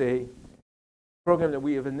is a program that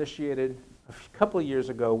we have initiated a couple of years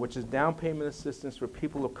ago, which is down payment assistance for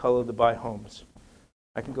people of color to buy homes.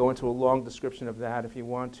 I can go into a long description of that if you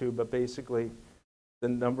want to, but basically the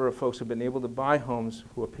number of folks who have been able to buy homes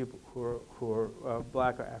who are people who are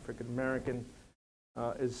black or African American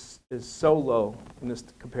is so low in this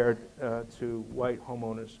compared to white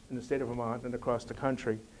homeowners in the state of Vermont and across the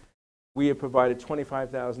country. We have provided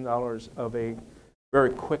 $25,000 of a very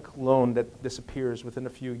quick loan that disappears within a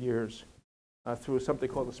few years through something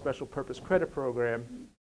called the Special Purpose Credit Program.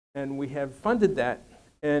 And we have funded that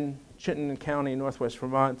in Chittenden County, Northwest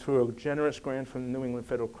Vermont, through a generous grant from the New England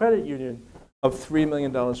Federal Credit Union of $3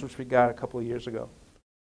 million, which we got a couple of years ago.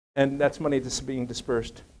 And that's money that's being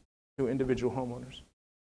dispersed to individual homeowners.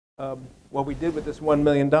 What we did with this $1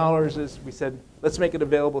 million is we said, let's make it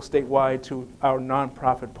available statewide to our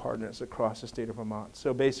nonprofit partners across the state of Vermont.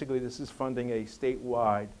 So basically, this is funding a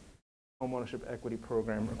statewide homeownership equity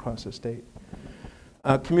program across the state.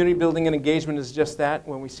 Community building and engagement is just that.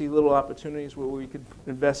 When we see little opportunities where we could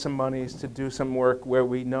invest some monies to do some work where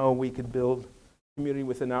we know we could build community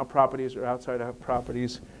within our properties or outside our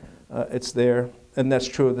properties, it's there. And that's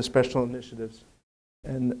true of the special initiatives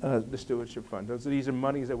and the stewardship fund. These are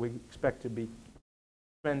monies that we expect to be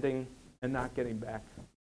spending and not getting back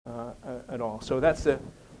at all. So that's the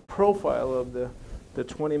profile of the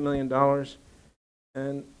 $20 million.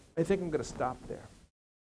 And I think I'm going to stop there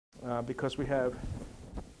because we have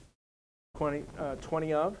 20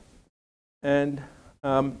 of, and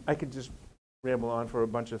I could just ramble on for a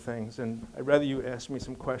bunch of things. And I'd rather you ask me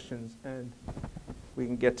some questions and we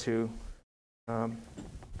can get to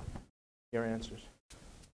your answers.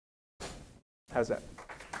 How's that?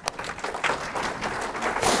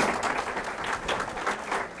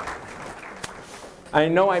 I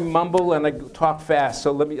know I mumble and I talk fast,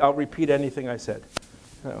 so I'll repeat anything I said.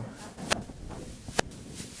 So.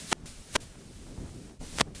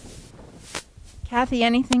 Kathy,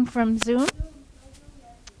 anything from Zoom?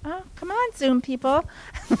 Oh, come on, Zoom people.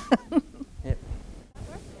 Yep.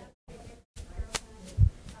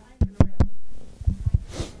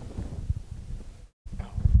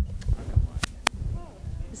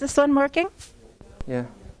 Is this one working? Yeah.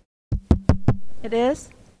 It is?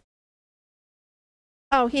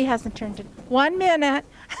 Oh, he hasn't turned it. 1 minute.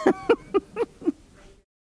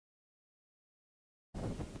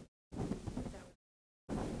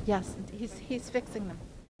 Yes, he's fixing them.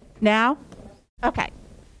 Now? Okay.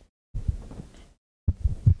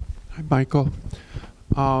 Hi, Michael.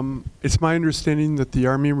 It's my understanding that the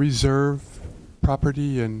Army Reserve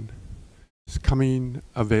property is coming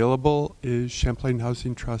available. Is Champlain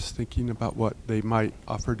Housing Trust thinking about what they might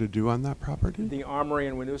offer to do on that property? The Armory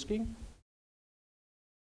in Winooski? I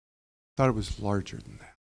thought it was larger than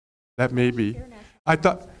that. That may be. I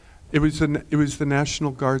thought it was the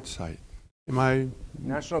National Guard site. Am I?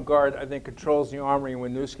 National Guard, I think, controls the Armory in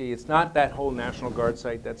Winooski. It's not that whole National Guard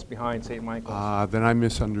site that's behind St. Michael's. Then I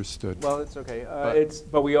misunderstood. Well, it's okay.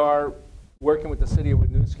 But we are working with the city of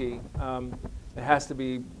Winooski. It has to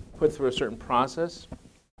be put through a certain process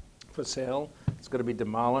for sale. It's going to be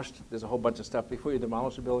demolished. There's a whole bunch of stuff. Before you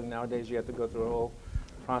demolish a building nowadays, you have to go through a whole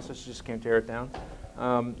process. You just can't tear it down.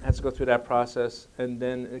 Has to go through that process, and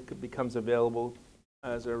then it becomes available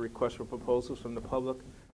as a request for proposals from the public.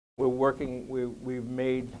 We're working, we've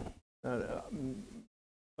made,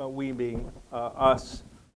 we being us,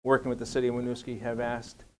 working with the city of Winooski, have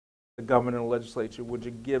asked the governor and the legislature, would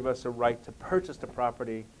you give us a right to purchase the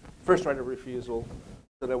property, first right of refusal,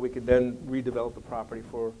 so that we could then redevelop the property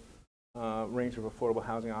for a range of affordable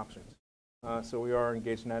housing options. So we are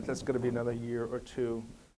engaged in that. That's going to be another year or two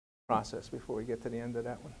process before we get to the end of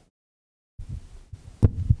that one.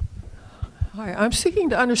 Hi, I'm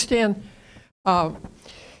seeking to understand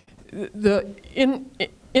the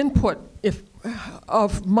input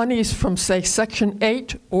of monies from, say, Section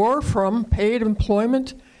 8 or from paid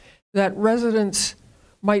employment that residents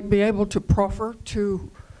might be able to proffer to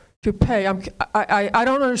pay. I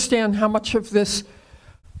don't understand how much of this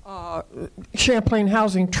Champlain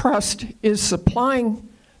Housing Trust is supplying,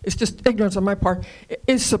 it's just ignorance on my part,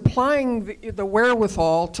 is supplying the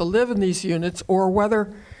wherewithal to live in these units, or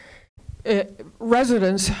whether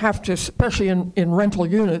residents have to, especially in rental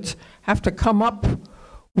units, have to come up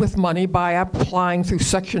with money by applying through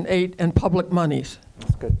Section 8 and public monies.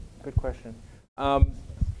 That's good. Good question. Of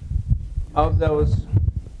those,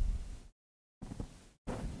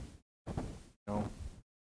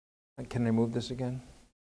 can I move this again?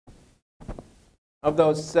 Of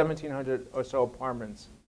those 1,700 or so apartments,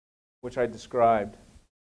 which I described,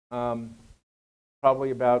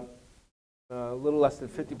 probably about a little less than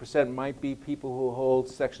 50% might be people who hold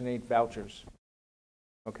Section 8 vouchers.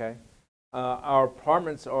 Okay? Our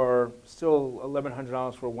apartments are still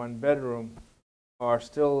 $1,100 for one bedroom, are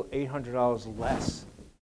still $800 less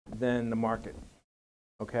than the market.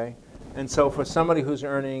 Okay? And so for somebody who's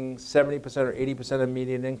earning 70% or 80% of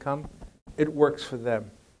median income, it works for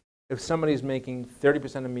them. If somebody's making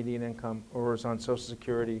 30% of median income or is on Social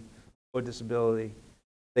Security or disability,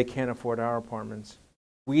 they can't afford our apartments.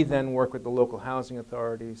 We then work with the local housing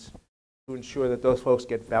authorities to ensure that those folks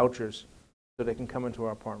get vouchers so they can come into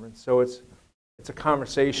our apartments. So it's a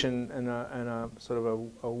conversation and a sort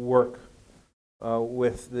of a work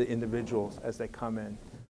with the individuals as they come in.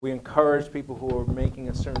 We encourage people who are making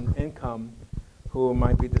a certain income, who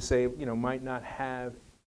might be disabled, might not have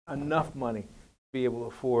enough money to be able to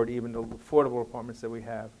afford even the affordable apartments that we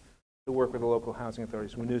have, to work with the local housing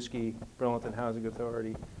authorities, Winooski, Burlington Housing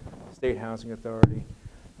Authority, State Housing Authority.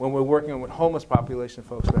 When we're working with homeless population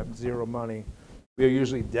folks who have zero money, we are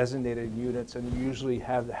usually designated units and usually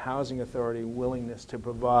have the housing authority willingness to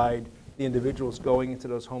provide the individuals going into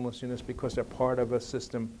those homeless units, because they're part of a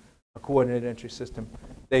system, a coordinated entry system.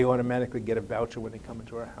 They automatically get a voucher when they come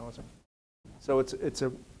into our housing. So it's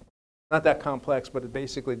not that complex, but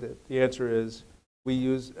basically the answer is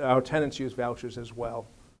our tenants use vouchers as well.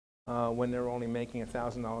 When they're only making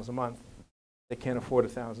 $1,000 a month, they can't afford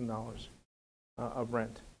 $1,000 of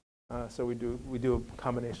rent. So we do a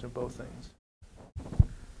combination of both things.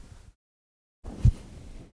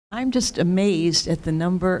 I'm just amazed at the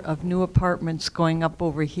number of new apartments going up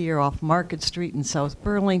over here off Market Street in South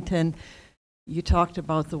Burlington. You talked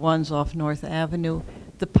about the ones off North Avenue.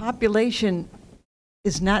 The population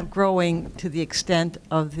is not growing to the extent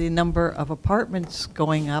of the number of apartments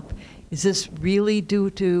going up. Is this really due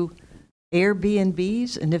to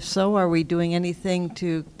Airbnbs? And if so, are we doing anything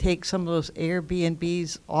to take some of those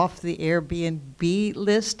Airbnbs off the Airbnb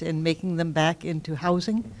list and making them back into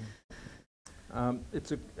housing?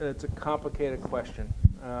 It's a complicated question.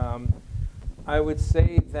 I would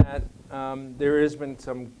say that there has been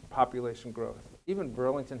some population growth. Even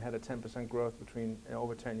Burlington had a 10% growth between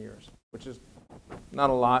over 10 years, which is not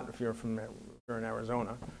a lot if you're in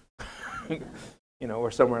Arizona, you know,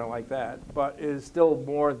 or somewhere like that, but it is still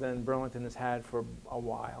more than Burlington has had for a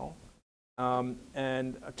while.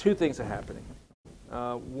 And two things are happening.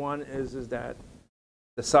 One is that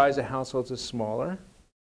the size of households is smaller,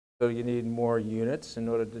 so you need more units in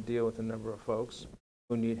order to deal with the number of folks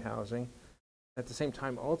who need housing. At the same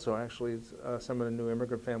time, also, actually, some of the new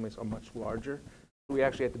immigrant families are much larger. We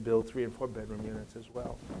actually have to build 3 and 4 bedroom units as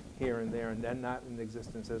well, here and there, and then not in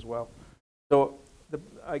existence as well. So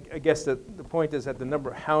I guess the point is that the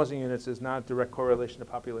number of housing units is not a direct correlation to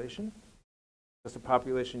population, because the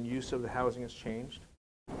population use of the housing has changed.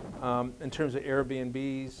 In terms of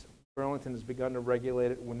Airbnbs, Burlington has begun to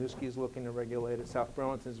regulate it. Winooski is looking to regulate it. South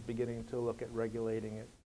Burlington is beginning to look at regulating it.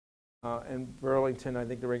 And Burlington, I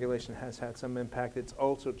think the regulation has had some impact. It's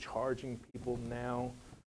also charging people now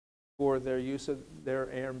for their use of their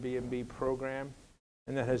Airbnb program,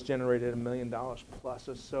 and that has generated $1 million plus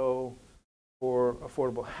or so for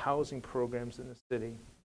affordable housing programs in the city.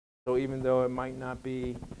 So even though it might not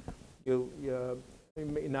be, you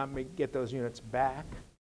may not get those units back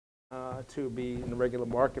to be in the regular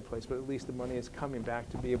marketplace, but at least the money is coming back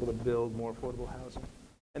to be able to build more affordable housing.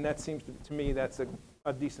 And that seems to me that's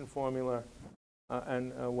a decent formula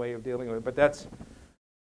and a way of dealing with it. But that's,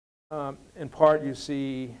 in part, you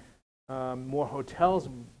see more hotels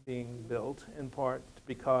being built, in part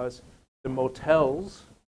because the motels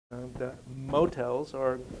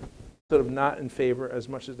are sort of not in favor as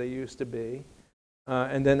much as they used to be.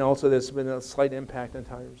 And then also there's been a slight impact in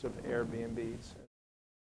terms of Airbnbs.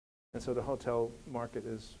 And so the hotel market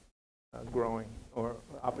is growing, or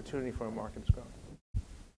opportunity for a market is growing.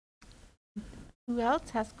 Who else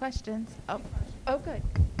has questions? Oh, good.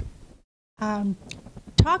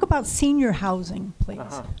 Talk about senior housing,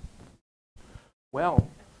 please. Well,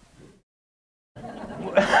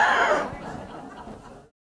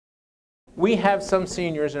 we have some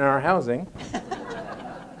seniors in our housing.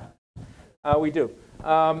 We do.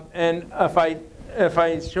 And if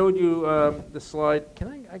I showed you the slide,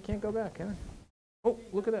 I can't go back, can I? Oh,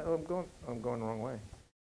 look at that. Oh, I'm going the wrong way.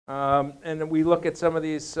 And then we look at some of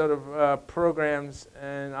these sort of programs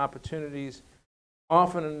and opportunities.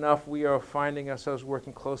 Often enough, we are finding ourselves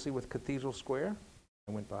working closely with Cathedral Square.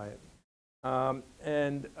 I went by it.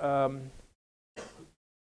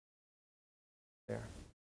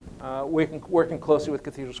 Working closely with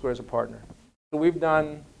Cathedral Square as a partner. So we've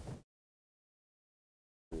done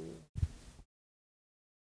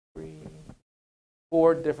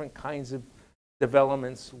 4 different kinds of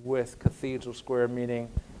developments with Cathedral Square, meaning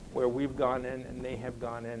where we've gone in and they have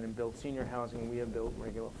gone in and built senior housing. We have built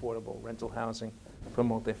regular affordable rental housing for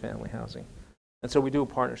multifamily housing. And so we do a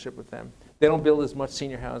partnership with them. They don't build as much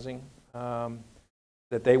senior housing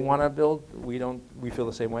that they want to build. We don't. We feel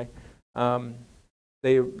the same way.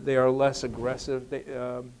 They are less aggressive. They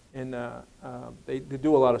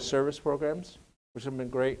do a lot of service programs, which have been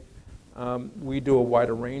great. We do a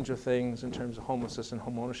wider range of things in terms of homelessness and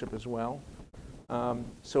homeownership as well.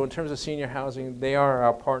 So in terms of senior housing, they are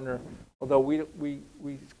our partner. Although we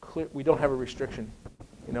don't have a restriction,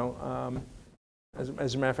 you know. As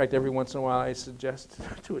a matter of fact, every once in a while I suggest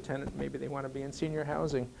to a tenant maybe they want to be in senior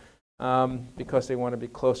housing because they want to be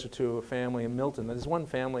closer to a family in Milton. There's one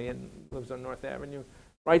family and lives on North Avenue.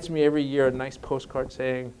 Writes me every year a nice postcard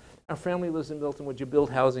saying, "Our family lives in Milton. Would you build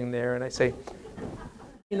housing there?" And I say,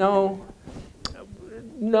 you know,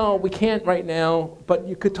 no, we can't right now, but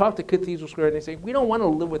you could talk to Cathedral Square, and they say, we don't want to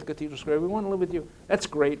live with Cathedral Square, we want to live with you. That's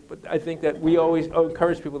great, but I think that we always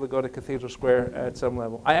encourage people to go to Cathedral Square at some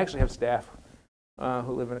level. I actually have staff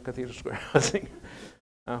who live in a Cathedral Square housing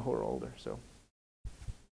who are older. So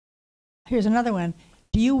Here's another one.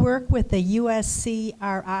 Do you work with the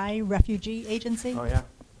USCRI Refugee Agency? Oh, yeah.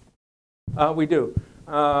 We do.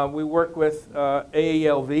 We work with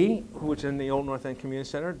AELV, which is in the Old North End Community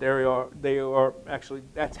Center. They are actually,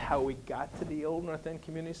 that's how we got to the Old North End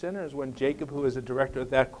Community Center, is when Jacob, who is the director of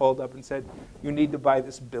that, called up and said, you need to buy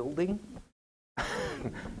this building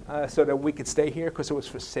so that we could stay here, because it was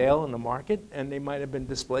for sale in the market, and they might have been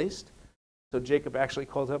displaced. So Jacob actually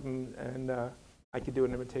called up, and I could do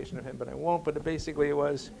an imitation of him, but I won't. But basically it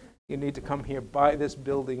was, you need to come here, buy this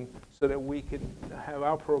building so that we can have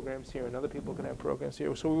our programs here and other people can have programs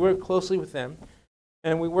here. So we work closely with them,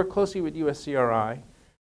 and we work closely with USCRI,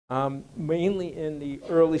 mainly in the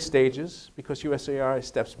early stages, because USCRI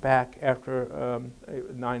steps back after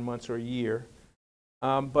 9 months or a year.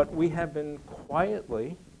 But we have been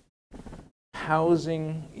quietly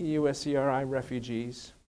housing USCRI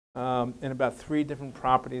refugees in about 3 different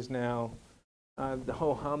properties now. The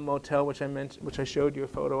Ho Hum Motel, which I mentioned, which I showed you a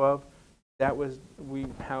photo of, we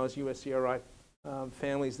house USCRI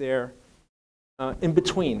families there. In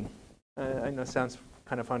between, I know it sounds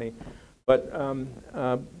kind of funny, but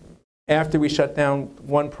after we shut down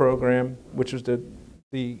one program, which was the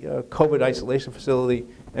COVID isolation facility,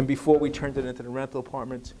 and before we turned it into the rental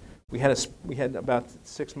apartments, we had about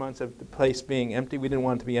 6 months of the place being empty. We didn't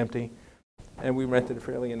want it to be empty, and we rented it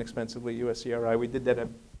fairly inexpensively, USCRI. We did that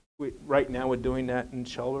right now we're doing that in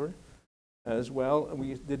Shelburne as well. And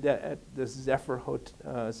we did that at the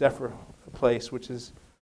Zephyr place, which is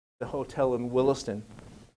the hotel in Williston,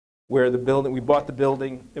 where we bought the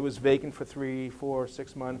building. It was vacant for 3, 4,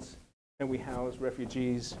 6 months, and we housed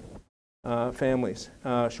refugees, families,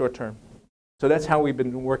 short term. So that's how we've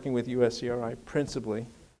been working with USCRI principally.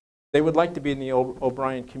 They would like to be in the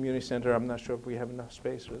O'Brien Community Center. I'm not sure if we have enough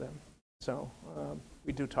space for them. So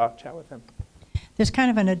we do chat with them. There's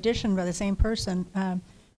kind of an addition by the same person.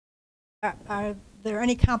 Are there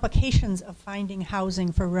any complications of finding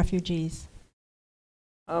housing for refugees?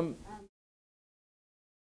 You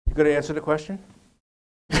going to answer the question?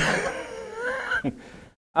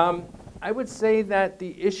 I would say that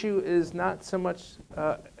the issue is not so much,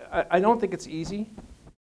 I don't think it's easy.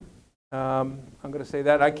 I'm going to say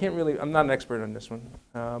that. I'm not an expert on this one,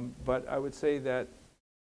 but I would say that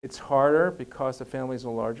it's harder because the families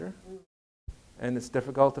are larger, and it's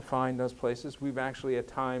difficult to find those places. We've actually at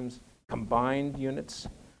times combined units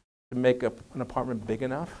to make an apartment big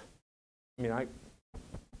enough. I mean,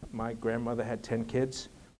 my grandmother had 10 kids.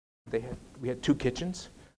 We had 2 kitchens.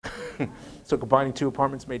 So combining 2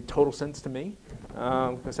 apartments made total sense to me,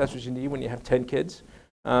 because that's what you need when you have 10 kids.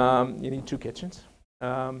 You need 2 kitchens.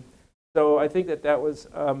 So I think that was,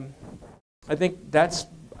 I think that's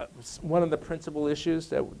one of the principal issues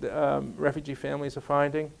that refugee families are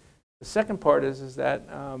finding. The second part is that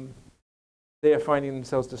they are finding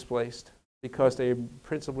themselves displaced because they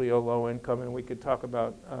principally are low income, and we could talk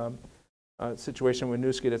about a situation with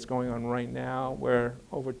Newski that's going on right now where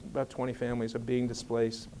about 20 families are being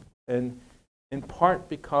displaced, and in part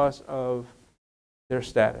because of their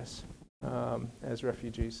status as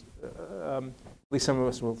refugees. At least some of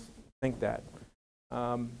us will think that,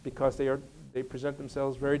 because they present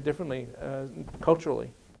themselves very differently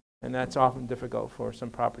culturally, and that's often difficult for some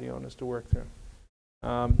property owners to work through.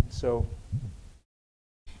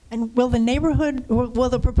 And will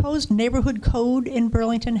the proposed neighborhood code in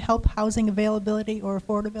Burlington help housing availability or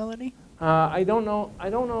affordability? I don't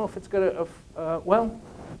know if it's going to, well,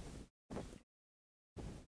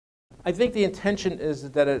 I think the intention is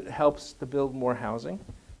that it helps to build more housing.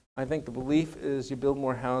 I think the belief is you build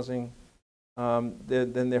more housing,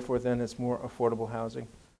 then it's more affordable housing.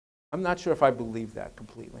 I'm not sure if I believe that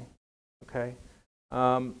completely, okay?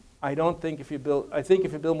 I don't think I think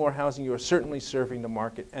if you build more housing, you are certainly serving the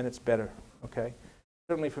market, and it's better, okay?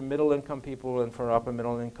 Certainly for middle income people and for upper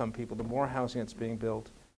middle income people, the more housing that's being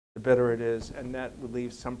built, the better it is, and that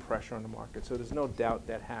relieves some pressure on the market. So there's no doubt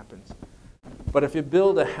that happens. But if you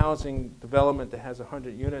build a housing development that has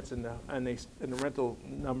 100 units and the rental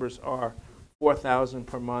numbers are 4,000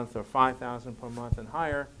 per month or 5,000 per month and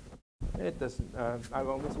higher, it doesn't, I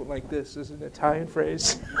almost went like this. This is an Italian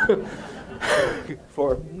phrase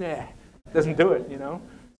for nah, doesn't do it, you know?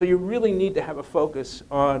 So you really need to have a focus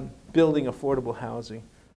on building affordable housing.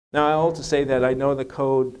 Now, I also say that I know the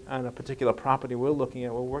code on a particular property we're looking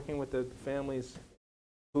at. We're working with the families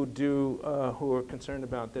who are concerned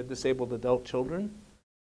about their disabled adult children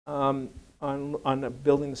on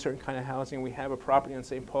building a certain kind of housing. We have a property on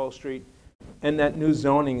St. Paul Street, and that new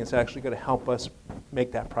zoning is actually going to help us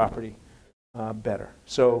make that property better.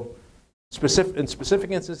 So in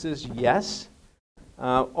specific instances, yes.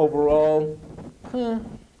 Overall,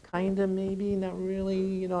 kind of, maybe, not really,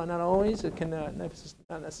 you know, not always. It can not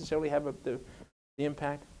necessarily have the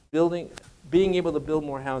impact. Being able to build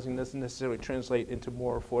more housing doesn't necessarily translate into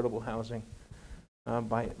more affordable housing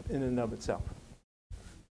in and of itself.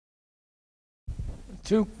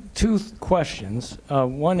 Two questions.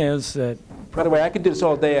 One is that... By the way, I could do this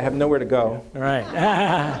all day. I have nowhere to go. All right.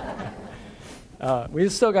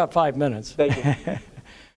 We've still got 5 minutes. Thank you.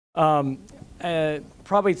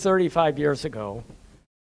 Probably 35 years ago,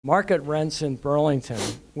 market rents in Burlington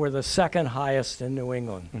were the second highest in New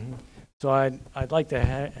England. Mm-hmm. So I'd like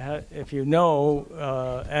to, if you know,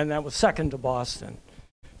 and that was second to Boston.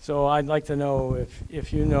 So I'd like to know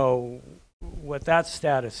if you know what that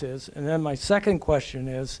status is. And then my second question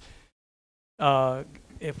is,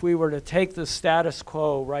 if we were to take the status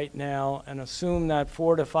quo right now and assume that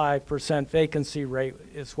 4 to 5% vacancy rate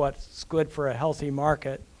is what's good for a healthy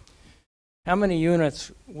market, how many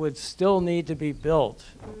units would still need to be built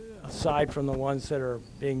aside from the ones that are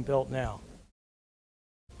being built now?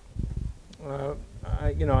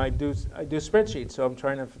 I do spreadsheets, so I'm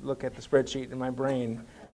trying to look at the spreadsheet in my brain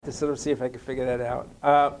to sort of see if I can figure that out.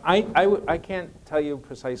 I can't tell you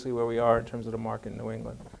precisely where we are in terms of the market in New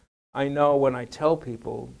England. I know when I tell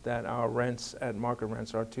people that our rents at market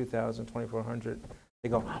rents are $2,000, $2,400, they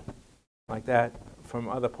go like that from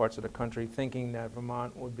other parts of the country, thinking that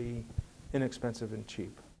Vermont would be inexpensive and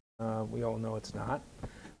cheap. We all know it's not.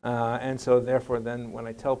 And so therefore then when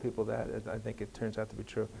I tell people that, I think it turns out to be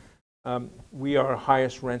true. We are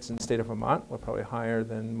highest rents in the state of Vermont. We're probably higher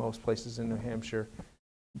than most places in New Hampshire,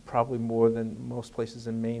 probably more than most places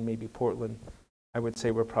in Maine, maybe Portland. I would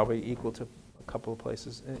say we're probably equal to a couple of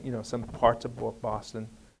places, some parts of Boston.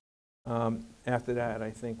 After that, I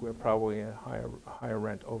think we're probably a higher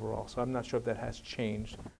rent overall. So I'm not sure if that has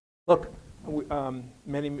changed. Look,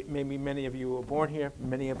 maybe many of you were born here.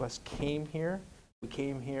 Many of us came here. We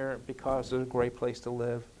came here because it's a great place to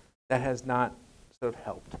live. That has not sort of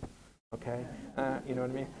helped. Okay, you know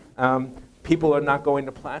what I mean? People are not going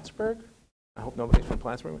to Plattsburgh. I hope nobody's from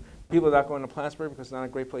Plattsburgh. People are not going to Plattsburgh because it's not a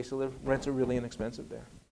great place to live. Rents are really inexpensive there.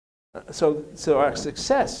 So our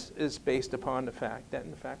success is based upon the fact that,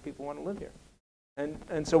 in fact, people want to live here.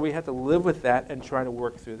 And so we have to live with that and try to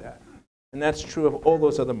work through that. And that's true of all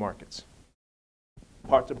those other markets.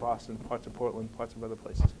 Parts of Boston, parts of Portland, parts of other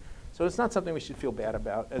places. So it's not something we should feel bad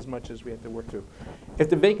about as much as we have to work through. If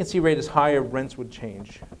the vacancy rate is higher, rents would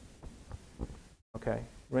change. Okay?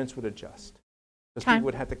 Rents would adjust. Because people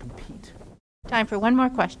would have to compete. Time for one more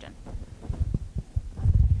question.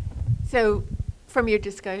 So from your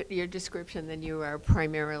description, then you are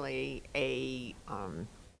primarily a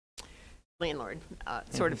landlord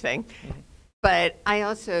sort of thing. But I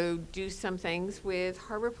also do some things with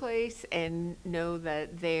Harbor Place and know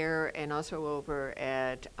that there and also over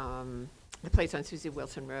at the place on Susie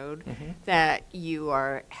Wilson Road that you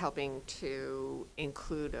are helping to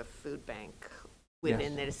include a food bank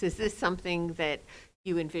within this. Is this something that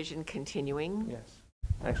you envision continuing? Yes.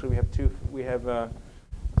 Actually, we have two. We have a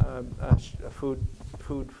food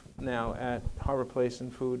now at Harbor Place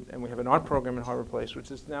and we have an art program at Harbor Place,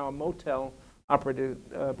 which is now a motel operated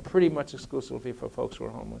pretty much exclusively for folks who are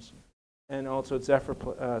homeless. And also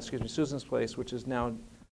Susan's Place, which is now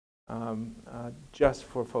just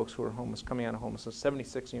for folks who are homeless, coming out of homelessness,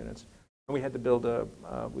 76 units. And we had to build a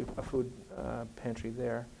food pantry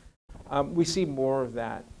there. We see more of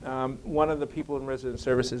that. One of the people in resident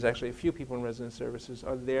services, actually a few people in resident services,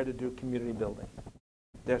 are there to do community building.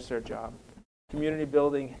 That's their job. Community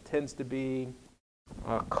building tends to be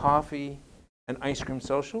coffee and ice cream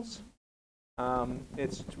socials.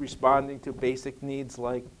 It's responding to basic needs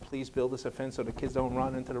like, please build us a fence so the kids don't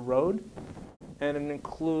run into the road. And it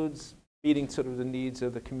includes meeting sort of the needs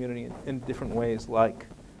of the community in different ways, like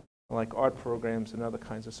art programs and other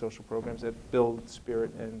kinds of social programs that build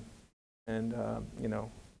spirit and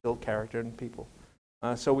build character in people.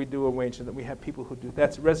 So we do arrange that we have people who do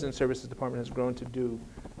that. Resident Services Department has grown to do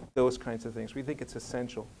those kinds of things. We think it's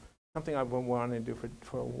essential. Something I've been wanting to do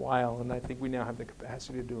for a while, and I think we now have the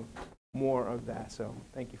capacity to do more of that. So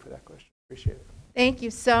thank you for that question. Appreciate it. Thank you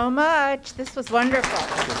so much. This was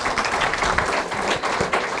wonderful.